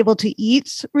still not able to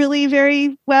eat really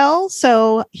very well.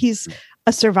 So he's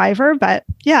a survivor, but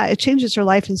yeah, it changes your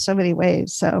life in so many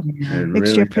ways. So it makes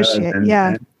really you appreciate.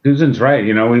 And Susan's right.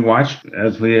 We watch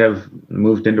as we have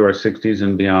moved into our 60s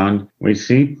and beyond. We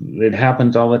see it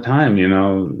happens all the time.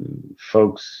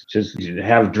 Folks just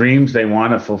have dreams they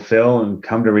want to fulfill and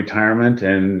come to retirement,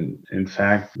 and in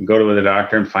fact go to the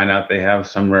doctor and find out they have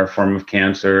some rare form of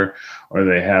cancer, or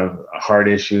they have heart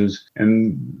issues,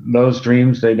 and those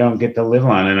dreams they don't get to live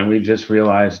on. And we just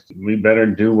realized we better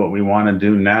do what we want to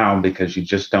do now, because you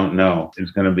just don't know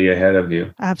who's going to be ahead of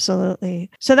you. Absolutely.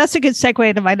 So that's a good segue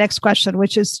into my next question,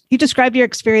 which is, you described your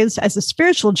experience as a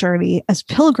spiritual journey as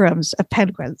pilgrims of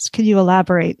penguins. Can you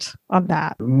elaborate on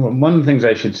that? One of the things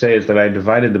I should say is that I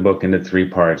divided the book into 3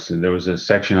 parts. There was a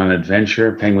section on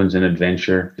adventure, penguins and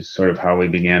adventure. It's sort of how we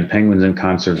began. Penguins and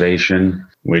conservation,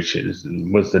 which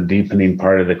was the deepening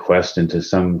part of the quest into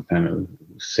some kind of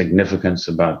significance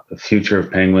about the future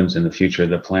of penguins and the future of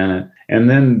the planet. And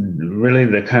then really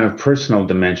the kind of personal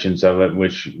dimensions of it,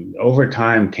 which over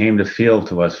time came to feel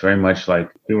to us very much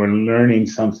like we were learning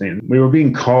something. We were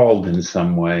being called in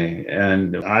some way.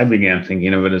 And I began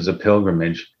thinking of it as a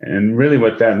pilgrimage. And really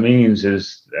what that means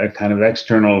is a kind of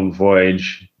external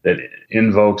voyage that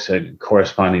invokes a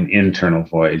corresponding internal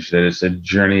voyage, that is a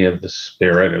journey of the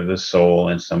spirit or the soul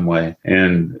in some way.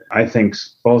 And I think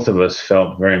both of us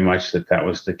felt very much that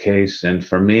was the case. And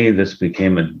for me, this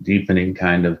became a deepening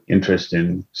kind of interest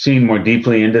in seeing more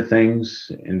deeply into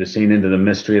things, into seeing into the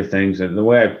mystery of things. And the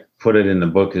way I put it in the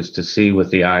book is to see with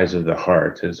the eyes of the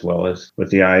heart as well as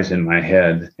with the eyes in my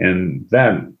head. And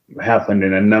that happened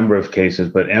in a number of cases,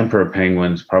 but emperor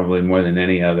penguins, probably more than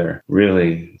any other,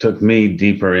 really took me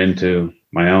deeper into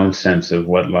my own sense of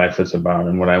what life was about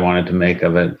and what I wanted to make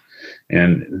of it.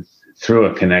 And through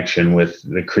a connection with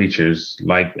the creatures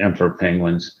like emperor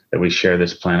penguins that we share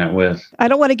this planet with. I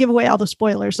don't want to give away all the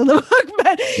spoilers in the book,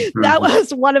 but that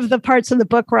was one of the parts in the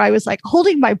book where I was like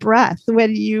holding my breath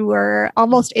when you were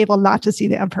almost able not to see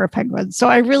the emperor penguins. So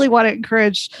I really want to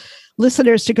encourage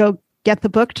listeners to go get the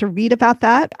book to read about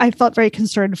that. I felt very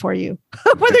concerned for you,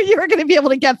 whether you were going to be able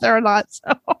to get there or not.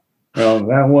 So. Well,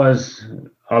 that was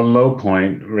a low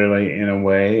point, really, in a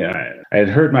way. I had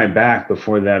hurt my back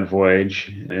before that voyage,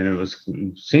 and it was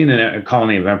seeing a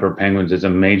colony of emperor penguins is a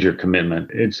major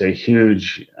commitment. It's a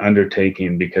huge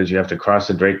undertaking because you have to cross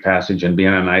the Drake Passage and be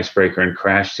on an icebreaker and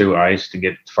crash through ice to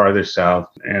get farther south,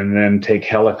 and then take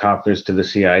helicopters to the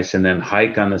sea ice and then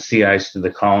hike on the sea ice to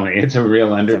the colony. It's a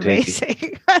real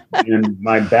undertaking. And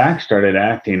my back started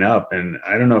acting up, and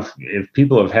I don't know if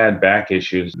people have had back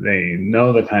issues, they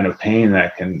know the kind of pain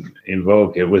that can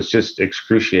invoke. It was just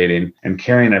excruciating. And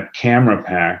carrying a camera camera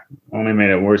pack only made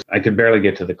it worse. I could barely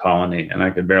get to the colony and I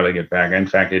could barely get back. In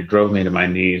fact, it drove me to my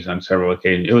knees on several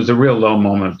occasions. It was a real low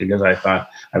moment because I thought,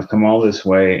 I've come all this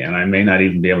way and I may not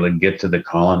even be able to get to the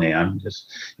colony. I'm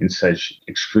just in such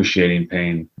excruciating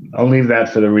pain. I'll leave that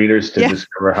for the readers to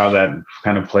discover how that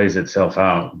kind of plays itself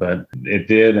out. But it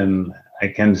did, and I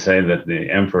can say that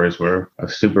the emperors were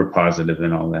super positive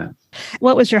in all that.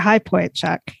 What was your high point,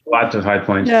 Chuck? Lots of high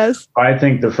points. Yes. I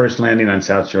think the first landing on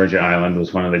South Georgia Island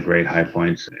was one of the great high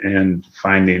points, and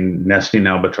finding nesting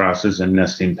albatrosses and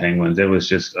nesting penguins. It was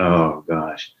just, oh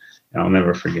gosh, I'll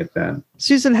never forget that.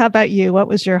 Susan, how about you? What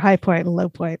was your high point and low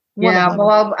point?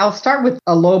 Well, I'll start with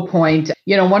a low point.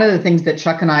 One of the things that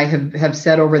Chuck and I have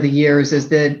said over the years is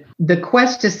that the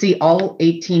quest to see all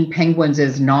 18 penguins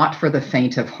is not for the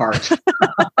faint of heart.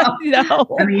 No.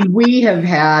 I mean, we have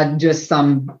had just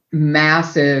some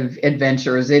massive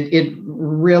adventures. It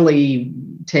really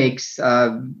takes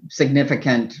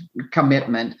significant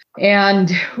commitment.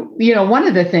 And, one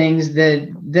of the things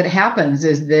that happens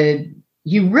is that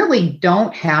you really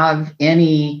don't have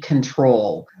any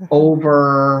control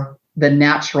over the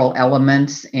natural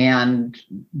elements and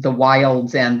the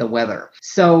wilds and the weather.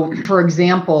 So, for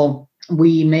example,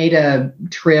 we made a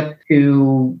trip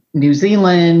to New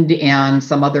Zealand and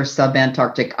some other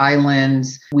sub-Antarctic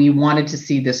islands. We wanted to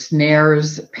see the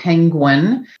Snares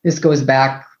penguin. This goes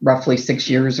back roughly 6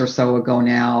 years or so ago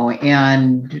now.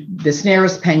 And the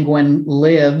Snares penguin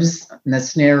lives in the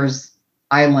Snares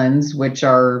Islands, which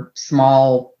are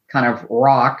small kind of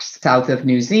rocks south of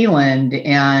New Zealand.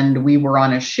 And we were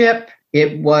on a ship.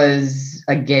 It was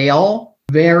a gale,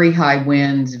 very high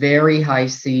winds, very high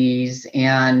seas.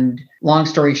 And long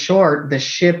story short, the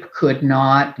ship could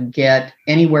not get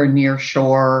anywhere near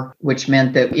shore, which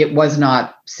meant that it was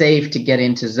not safe to get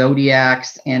into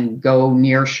zodiacs and go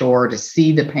near shore to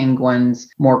see the penguins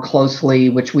more closely,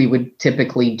 which we would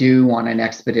typically do on an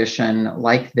expedition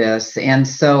like this. And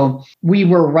so we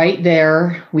were right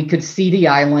there. We could see the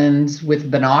islands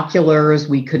with binoculars.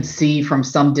 We could see from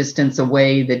some distance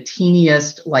away the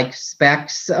teeniest like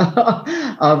specks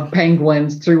of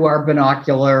penguins through our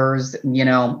binoculars,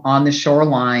 on the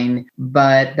shoreline,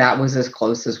 but that was as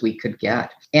close as we could get.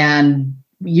 And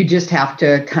you just have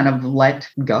to kind of let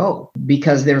go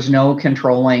because there's no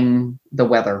controlling the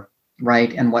weather,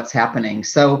 right? And what's happening.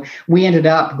 So we ended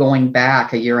up going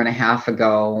back a year and a half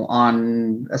ago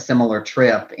on a similar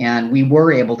trip, and we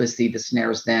were able to see the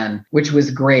Snares then, which was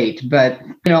great. But,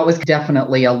 it was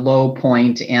definitely a low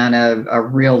point and a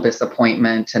real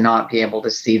disappointment to not be able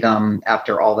to see them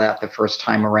after all that the first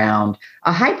time around.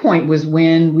 A high point was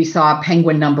when we saw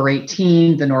penguin number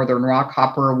 18, the northern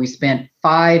rockhopper. We spent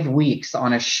 5 weeks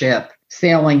on a ship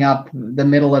sailing up the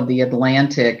middle of the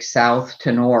Atlantic, south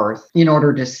to north, in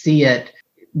order to see it.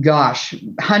 Gosh,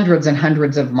 hundreds and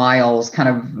hundreds of miles kind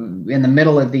of in the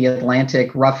middle of the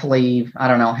Atlantic, roughly,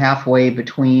 halfway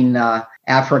between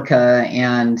Africa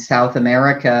and South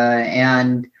America.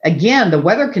 And again, the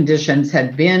weather conditions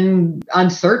had been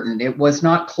uncertain. It was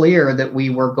not clear that we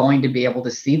were going to be able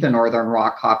to see the northern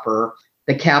rockhopper.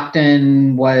 The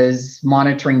captain was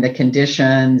monitoring the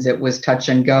conditions. It was touch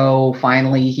and go.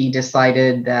 Finally, he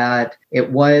decided that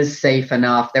it was safe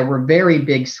enough. There were very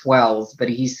big swells, but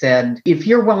he said, if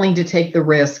you're willing to take the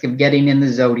risk of getting in the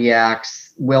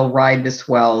zodiacs, we'll ride the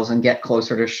swells and get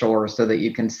closer to shore so that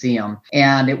you can see them.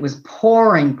 And it was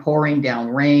pouring down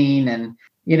rain. And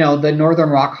the northern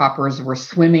rockhoppers were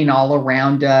swimming all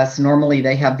around us. Normally,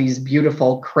 they have these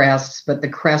beautiful crests, but the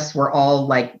crests were all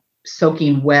like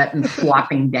soaking wet and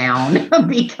flopping down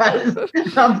because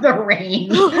of the rain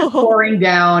pouring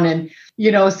down. And,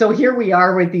 so here we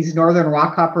are with these northern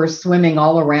rockhoppers swimming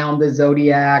all around the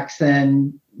zodiacs,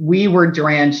 and we were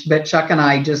drenched, but Chuck and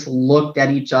I just looked at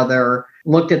each other,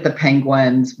 looked at the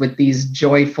penguins with these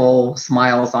joyful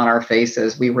smiles on our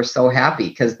faces. We were so happy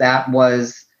because that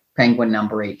was penguin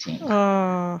number 18.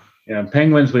 Yeah,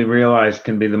 penguins, we realized,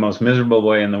 can be the most miserable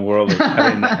way in the world of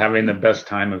having the best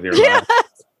time of your life.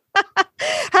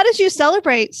 How did you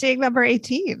celebrate seeing number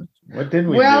 18? What did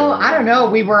we do? I don't know.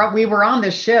 We were on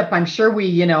the ship. I'm sure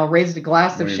we, raised a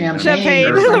glass of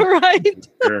champagne. Right.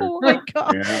 Sure. Oh my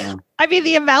God. Yeah. I mean,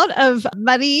 the amount of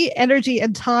money, energy,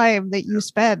 and time that you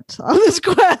spent on this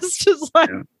quest is like,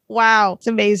 wow, it's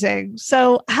amazing.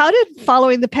 So how did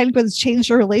following the penguins change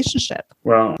your relationship?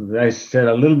 Well, I said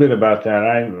a little bit about that.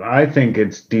 I think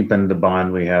it's deepened the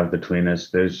bond we have between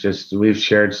us. We've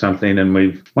shared something, and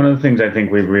one of the things I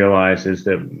think we've realized is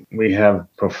that we have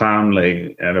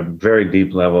profoundly, at a very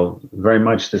deep level, very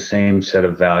much the same set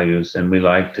of values, and we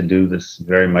like to do this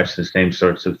very much the same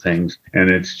sorts of things. And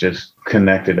it's just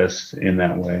connected us in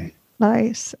that way.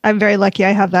 Nice. I'm very lucky. I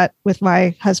have that with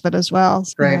my husband as well.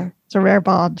 So, Great. yeah, it's a rare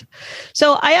bond.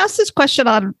 So I ask this question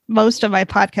on most of my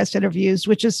podcast interviews,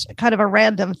 which is kind of a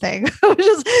random thing, which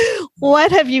is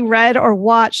what have you read or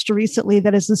watched recently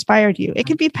that has inspired you? It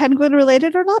can be penguin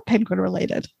related or not penguin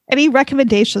related. Any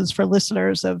recommendations for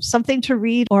listeners of something to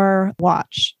read or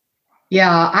watch?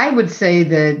 Yeah, I would say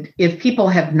that if people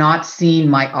have not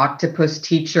seen My Octopus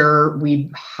Teacher,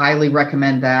 we highly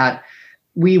recommend that.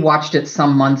 We watched it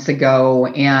some months ago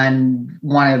and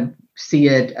want to see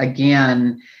it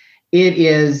again. It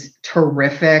is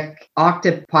terrific.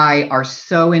 Octopi are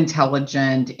so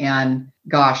intelligent and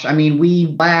gosh, I mean,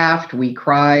 we laughed, we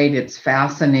cried. It's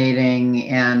fascinating.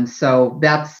 And so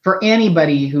that's for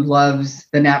anybody who loves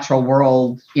the natural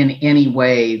world in any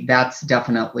way, that's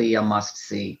definitely a must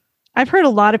see. I've heard a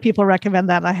lot of people recommend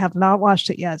that. I have not watched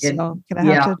it yet, so I'm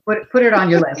gonna have to put it on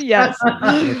your list. Yes,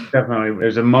 definitely.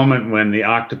 There's a moment when the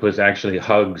octopus actually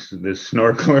hugs the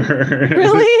snorkeler.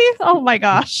 Really? Oh my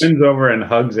gosh! Spins over and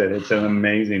hugs it. It's an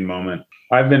amazing moment.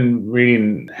 I've been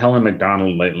reading Helen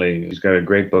McDonald lately. She's got a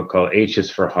great book called H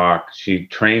is for Hawk. She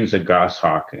trains a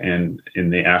goshawk and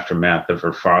in the aftermath of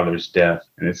her father's death.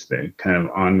 And it's the kind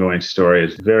of ongoing story.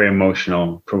 It's very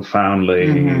emotional,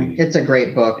 profoundly. It's a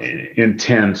great book.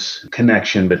 Intense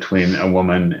connection between a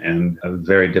woman and a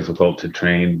very difficult to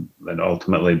train, but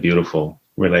ultimately beautiful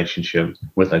relationship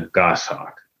with a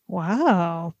goshawk.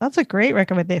 Wow. That's a great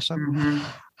recommendation.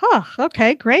 Huh.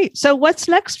 Okay, great. So what's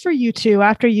next for you two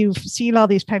after you've seen all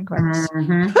these penguins?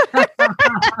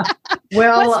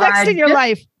 Well, what's next in your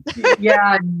life?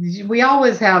 Yeah, we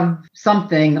always have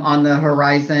something on the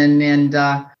horizon. And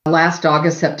last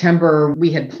August, September,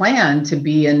 we had planned to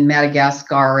be in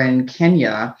Madagascar and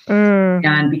Kenya.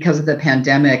 And because of the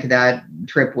pandemic, that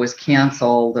trip was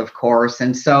canceled, of course.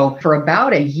 And so for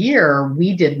about a year,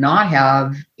 we did not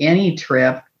have any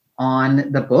trip on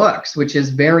the books, which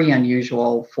is very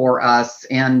unusual for us.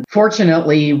 And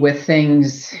fortunately, with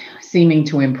things seeming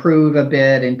to improve a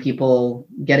bit and people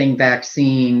getting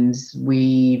vaccines,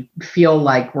 we feel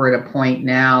like we're at a point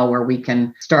now where we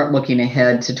can start looking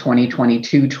ahead to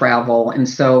 2022 travel. And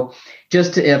so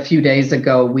just a few days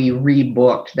ago, we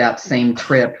rebooked that same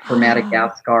trip for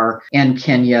Madagascar and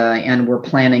Kenya, and we're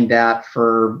planning that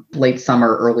for late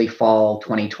summer, early fall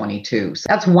 2022. So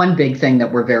that's one big thing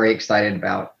that we're very excited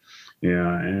about.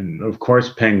 Yeah, and of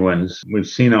course, penguins. We've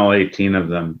seen all 18 of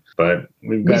them, but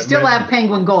we still have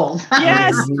penguin goals.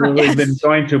 Yes. We've been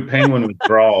going through penguin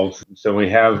withdrawals. So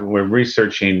we're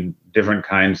researching different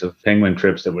kinds of penguin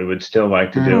trips that we would still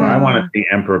like to do. I want to see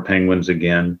emperor penguins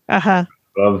again.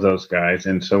 Love those guys.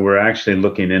 And so we're actually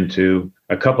looking into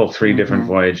three different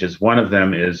voyages. One of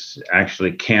them is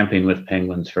actually camping with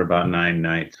penguins for about 9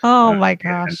 nights. Oh my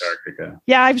gosh. Antarctica.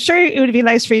 Yeah, I'm sure it would be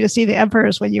nice for you to see the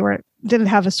emperors when you didn't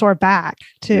have a sore back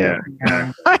too.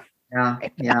 Yeah.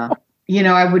 You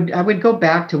know, I would go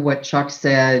back to what Chuck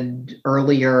said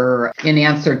earlier in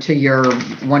answer to your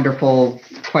wonderful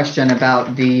question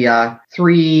about the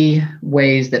 3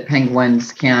 ways that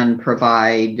penguins can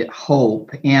provide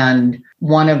hope. And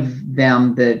one of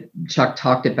them that Chuck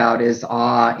talked about is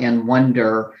awe and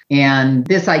wonder. And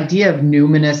this idea of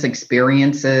numinous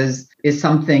experiences is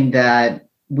something that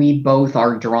we both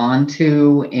are drawn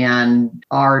to, and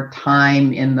our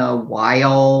time in the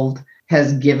wild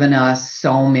has given us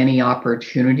so many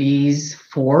opportunities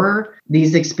for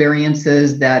these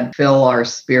experiences that fill our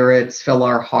spirits, fill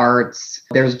our hearts.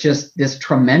 There's just this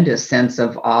tremendous sense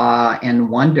of awe and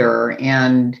wonder,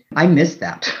 and I miss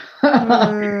that.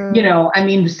 You know, I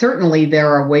mean, certainly there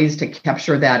are ways to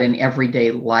capture that in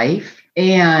everyday life.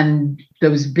 And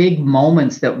those big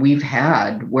moments that we've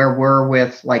had where we're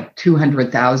with like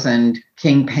 200,000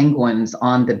 king penguins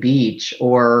on the beach,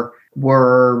 or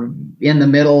we're in the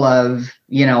middle of,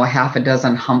 you know, a half a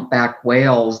dozen humpback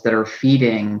whales that are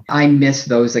feeding. I miss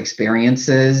those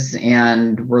experiences,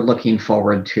 and we're looking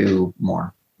forward to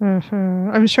more.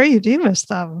 I'm sure you do miss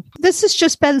them. This has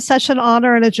just been such an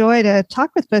honor and a joy to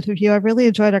talk with both of you. I really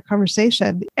enjoyed our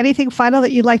conversation. Anything final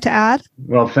that you'd like to add?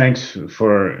 Well, thanks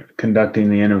for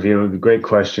conducting the interview. Great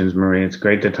questions, Marie. It's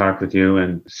great to talk with you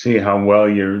and see how well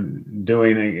you're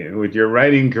doing with your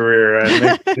writing career.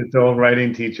 Makes this old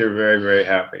writing teacher very, very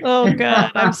happy. Oh, good.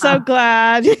 I'm so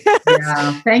glad.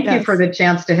 Yeah. Thank you for the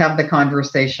chance to have the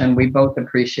conversation. We both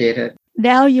appreciate it.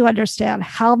 Now you understand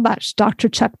how much Dr.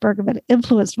 Chuck Bergman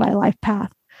influenced my life path.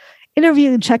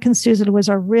 Interviewing Chuck and Susan was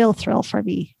a real thrill for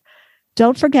me.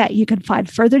 Don't forget, you can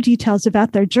find further details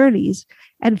about their journeys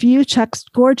and view Chuck's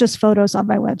gorgeous photos on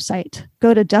my website.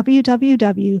 Go to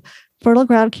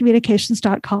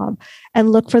www.fertilegroundcommunications.com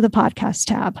and look for the podcast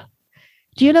tab.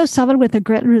 Do you know someone with a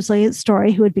grit and resilience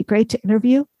story who would be great to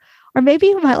interview? Or maybe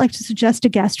you might like to suggest a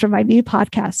guest for my new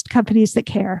podcast, Companies That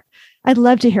Care. I'd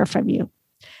love to hear from you.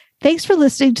 Thanks for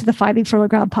listening to the Finding Fertile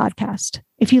Ground podcast.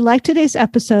 If you liked today's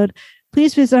episode,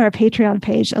 please visit our Patreon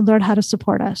page and learn how to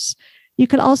support us. You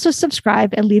can also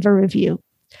subscribe and leave a review.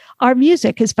 Our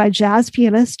music is by jazz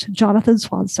pianist Jonathan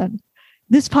Swanson.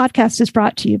 This podcast is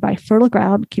brought to you by Fertile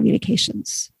Ground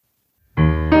Communications.